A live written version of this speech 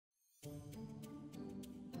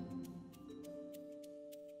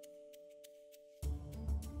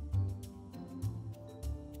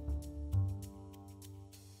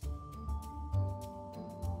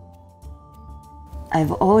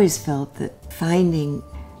I've always felt that finding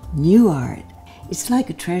new art, it's like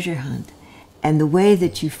a treasure hunt. And the way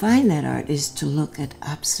that you find that art is to look at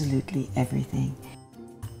absolutely everything.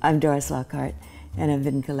 I'm Doris Lockhart, and I've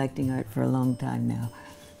been collecting art for a long time now.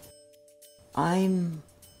 I'm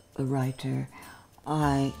a writer.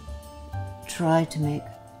 I try to make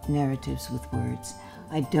narratives with words.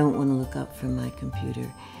 I don't want to look up from my computer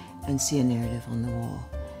and see a narrative on the wall.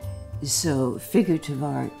 So figurative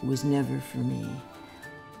art was never for me.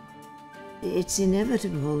 It's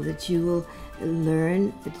inevitable that you will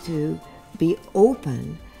learn to be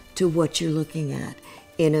open to what you're looking at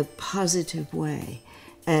in a positive way.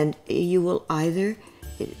 And you will either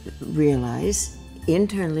realize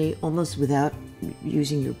internally, almost without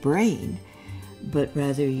using your brain, but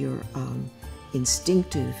rather your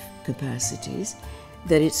instinctive capacities,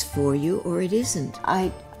 that it's for you or it isn't.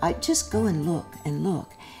 I just go and look and look.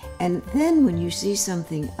 And then when you see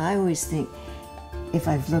something, I always think, if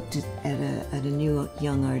I've looked at a new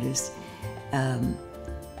young artist,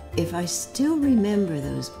 if I still remember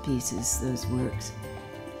those pieces, those works,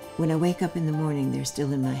 when I wake up in the morning, they're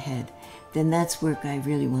still in my head, then that's work I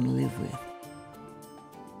really want to live with.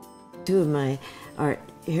 Two of my art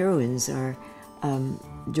heroines are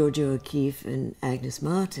Georgia O'Keeffe and Agnes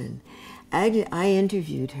Martin. I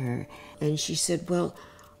interviewed her, and she said, well,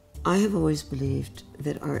 I have always believed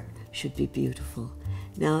that art should be beautiful.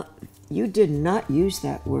 Now, you did not use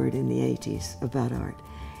that word in the 80s about art.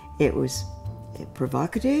 It was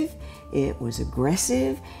provocative, it was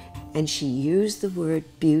aggressive, and she used the word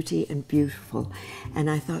beauty and beautiful. And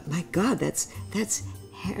I thought, my God, that's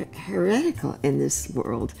heretical in this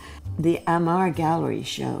world. The Amar Gallery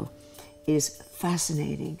show is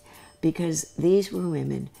fascinating because these were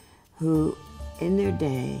women who, in their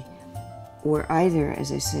day, were either,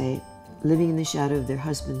 as I say, living in the shadow of their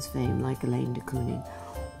husband's fame, like Elaine de Kooning,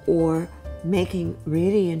 or making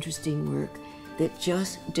really interesting work that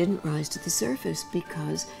just didn't rise to the surface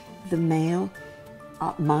because the male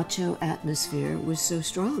macho atmosphere was so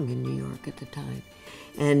strong in New York at the time.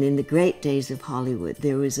 And in the great days of Hollywood,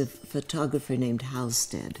 there was a photographer named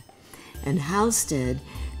Halstead. And Halstead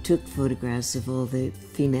took photographs of all the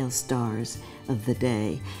female stars of the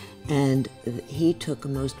day. And he took a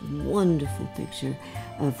most wonderful picture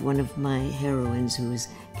of one of my heroines, who was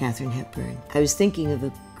Katharine Hepburn. I was thinking of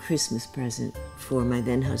a Christmas present for my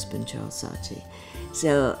then husband, Charles Saatchi.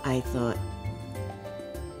 So I thought,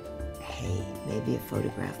 hey, maybe a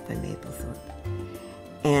photograph by Mapplethorpe.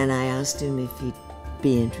 And I asked him if he'd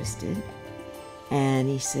be interested. And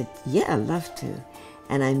he said, yeah, I'd love to.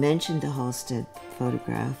 And I mentioned the Halstead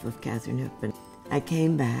photograph of Katharine Hepburn. I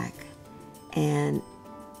came back, and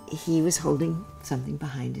he was holding something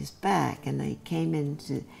behind his back, and I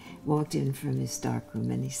walked in from his darkroom,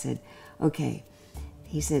 and he said, okay,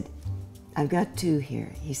 he said, I've got two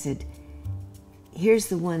here. He said, here's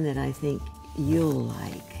the one that I think you'll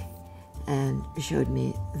like, and showed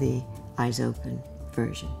me the eyes open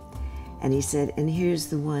version. And he said, and here's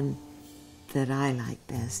the one that I like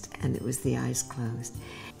best, and it was the eyes closed.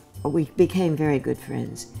 We became very good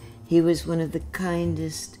friends. He was one of the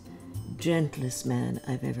kindest, gentlest man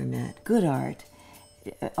I've ever met. Good art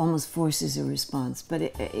almost forces a response, but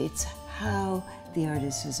it's how the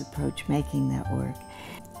artist has approached making that work.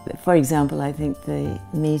 For example, I think the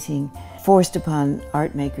meeting forced upon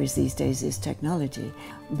art makers these days is technology,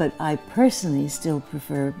 but I personally still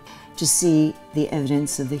prefer to see the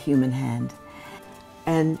evidence of the human hand.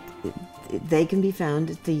 And they can be found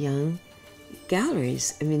at the young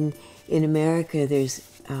galleries. I mean, in America, there's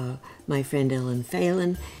my friend Ellen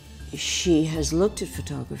Phelan. She has looked at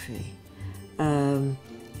photography,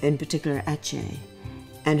 in particular Saatchi,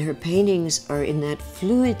 and her paintings are in that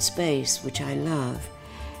fluid space, which I love,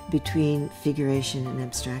 between figuration and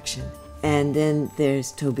abstraction. And then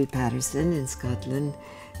there's Toby Patterson in Scotland,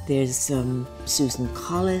 there's Susan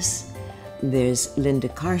Collis, there's Linda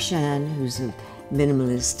Karshan, who's a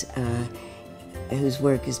minimalist whose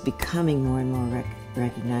work is becoming more and more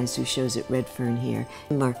recognized, who shows at Redfern here.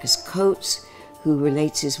 Marcus Coates, who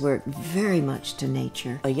relates his work very much to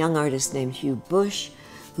nature. A young artist named Hugh Bush,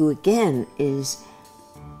 who again is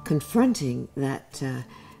confronting that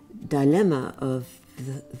dilemma of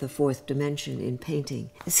the fourth dimension in painting.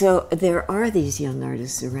 So there are these young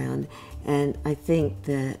artists around, and I think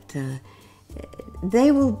that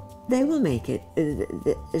they will make it,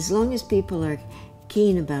 as long as people are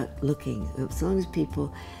keen about looking, as long as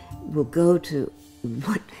people will go to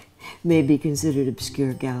what may be considered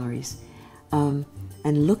obscure galleries and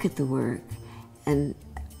look at the work and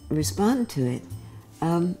respond to it,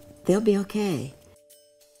 they'll be okay.